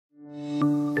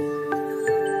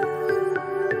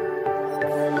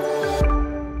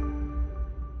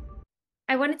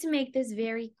to make this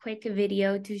very quick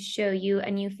video to show you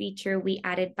a new feature we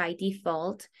added by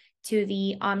default to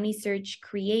the Omnisearch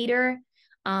creator,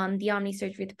 the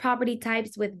Omnisearch with property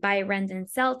types, with buy, rent, and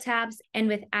sell tabs, and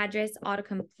with address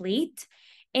autocomplete.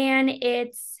 And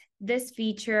it's this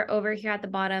feature over here at the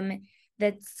bottom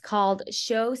that's called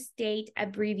Show State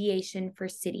Abbreviation for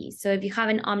Cities. So if you have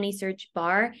an Omnisearch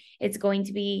bar, it's going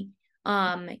to be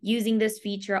using this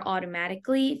feature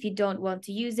automatically. If you don't want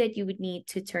to use it, you would need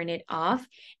to turn it off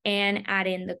and add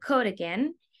in the code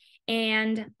again.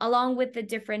 And along with the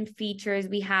different features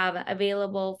we have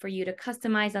available for you to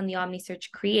customize on the Omnisearch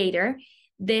creator,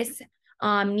 this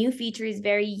new feature is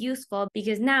very useful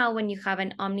because now when you have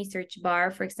an Omnisearch bar,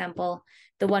 for example,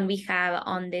 the one we have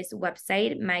on this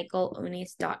website,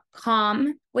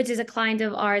 michaelonis.com, which is a client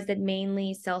of ours that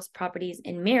mainly sells properties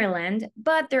in Maryland,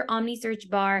 but their Omnisearch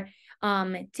bar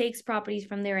takes properties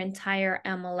from their entire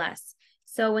MLS.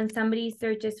 So when somebody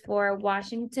searches for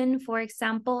Washington, for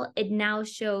example, it now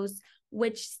shows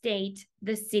which state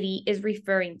the city is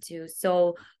referring to.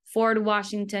 So Fort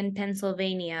Washington,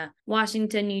 Pennsylvania,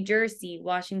 Washington, New Jersey,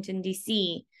 Washington,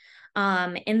 D.C.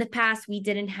 In the past, we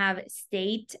didn't have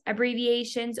state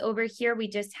abbreviations over here. We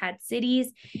just had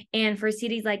cities. And for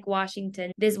cities like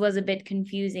Washington, this was a bit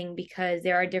confusing because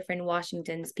there are different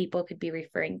Washingtons people could be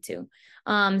referring to.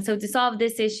 So to solve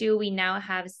this issue, we now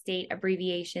have state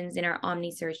abbreviations in our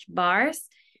Omnisearch bars.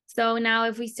 So now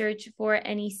if we search for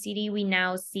any city, we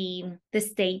now see the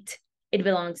state it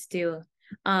belongs to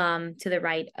the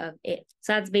right of it.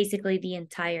 So that's basically the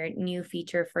entire new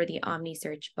feature for the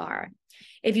Omnisearch bar.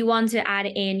 If you want to add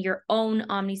in your own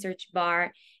Omnisearch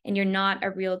bar and you're not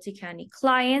a RealtyCandy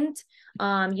client,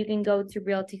 you can go to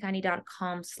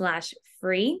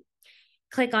realtycandy.com/free.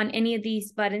 Click on any of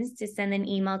these buttons to send an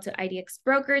email to IDX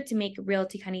Broker to make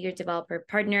RealtyCandy your developer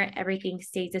partner. Everything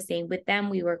stays the same with them.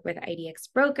 We work with IDX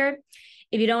Broker.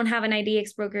 If you don't have an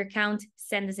IDX Broker account,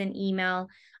 send us an email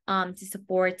to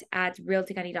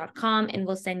support@realtycandy.com, and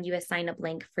we'll send you a sign-up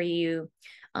link for you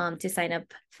to sign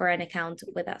up for an account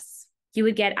with us. You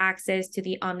would get access to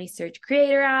the Omnisearch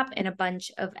Creator app and a bunch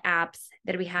of apps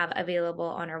that we have available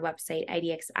on our website,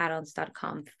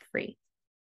 idxaddons.com, for free.